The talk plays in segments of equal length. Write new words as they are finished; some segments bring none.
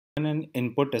An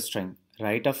input string,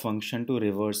 write a function to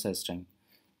reverse a string.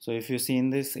 So if you see in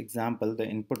this example, the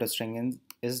input string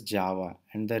is Java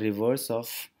and the reverse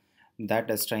of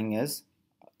that string is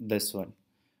this one.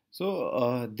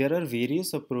 So there are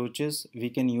various approaches we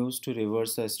can use to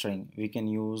reverse a string. We can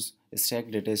use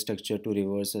stack data structure to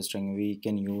reverse a string. We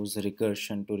can use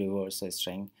recursion to reverse a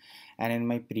string. And in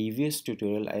my previous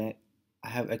tutorial, I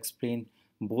have explained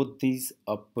both these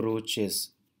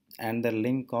approaches, and the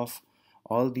link of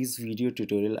all these video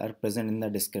tutorial are present in the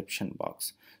description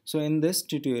box. So in this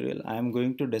tutorial, I am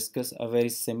going to discuss a very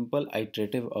simple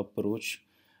iterative approach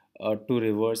to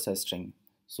reverse a string.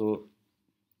 So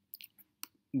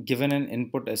given an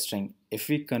input string, if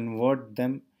we convert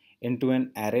them into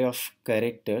an array of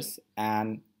characters,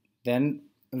 and then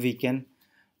we can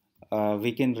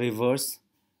reverse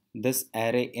this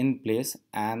array in place,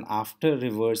 and after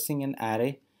reversing an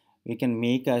array we can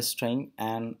make a string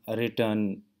and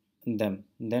return them,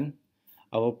 then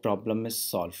our problem is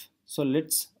solved. So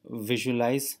let's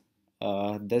visualize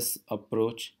this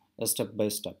approach step by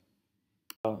step.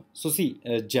 So see,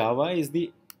 Java is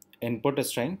the input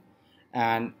string,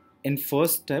 and in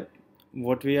first step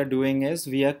what we are doing is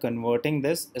we are converting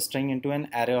this string into an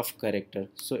array of character.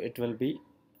 So it will be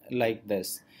like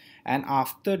this, and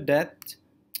after that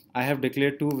I have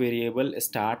declared two variables,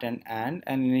 start and end,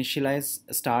 and initialize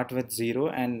start with 0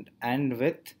 and end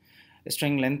with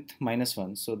string length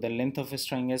 -1. So the length of a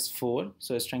string is 4,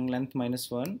 so string length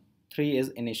 -1, 3 is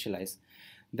initialized.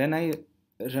 Then I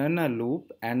run a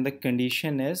loop, and the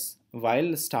condition is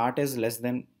while start is less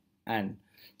than end.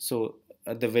 So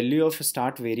the value of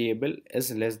start variable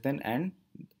is less than end.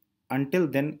 Until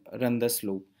then run this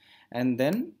loop, and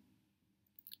then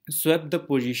swap the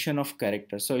position of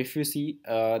character. So if you see,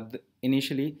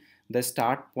 initially the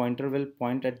start pointer will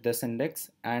point at this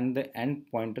index and the end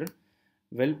pointer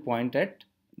will point at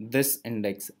this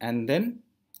index, and then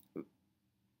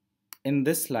in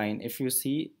this line, if you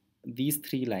see these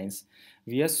three lines,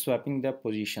 we are swapping their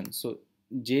position. So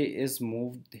J is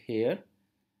moved here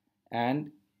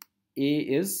and A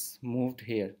is moved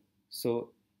here.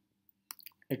 So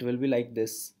it will be like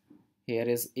this. Here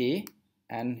is A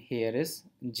and here is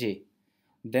J.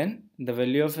 Then the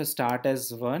value of a start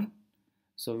is 1.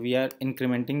 So we are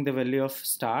incrementing the value of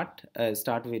start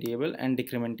variable and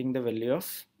decrementing the value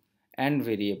of end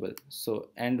variable. So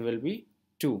end will be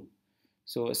 2.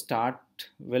 So start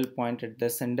will point at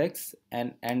this index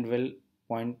and end will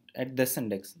point at this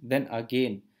index. Then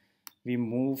again we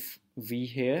move V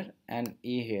here and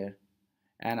A here,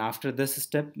 and after this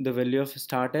step the value of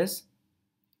start is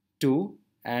 2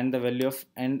 and the value of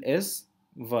end is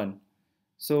 1.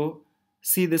 So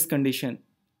see this condition,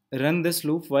 run this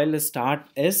loop while the start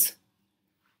is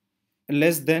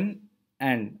less than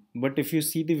end. But if you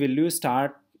see the value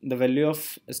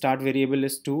of start variable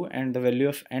is 2 and the value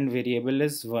of end variable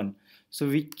is 1. So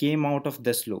we came out of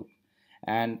this loop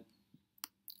and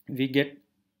we get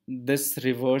this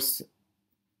reverse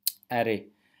array.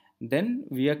 Then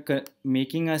we are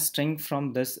making a string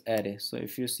from this array. So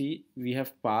if you see, we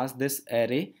have passed this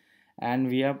array and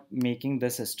we are making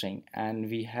this string, and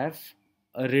we have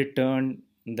returned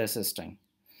this string.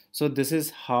 So this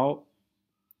is how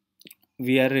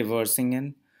we are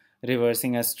reversing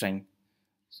a string.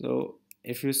 So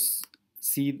if you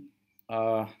see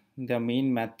the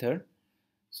main method,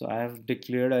 so I have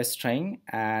declared a string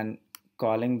and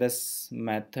calling this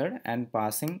method and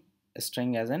passing a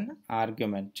string as an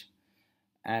argument.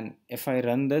 And if I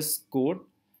run this code,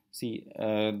 see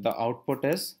the output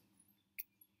is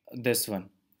this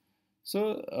one.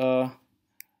 So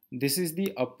this is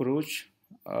the approach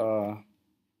to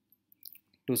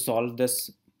solve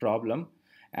this problem,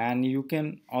 and you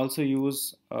can also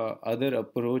use other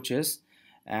approaches.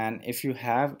 And if you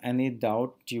have any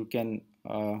doubt, you can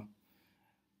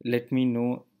let me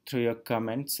know through your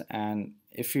comments. And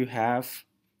if you have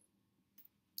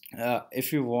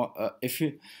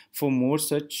for more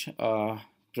such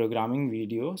programming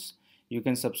videos, you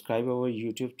can subscribe our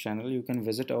YouTube channel. You can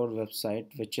visit our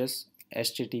website, which is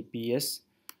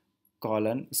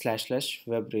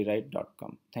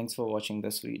https://webrewrite.com. Thanks for watching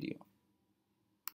this video.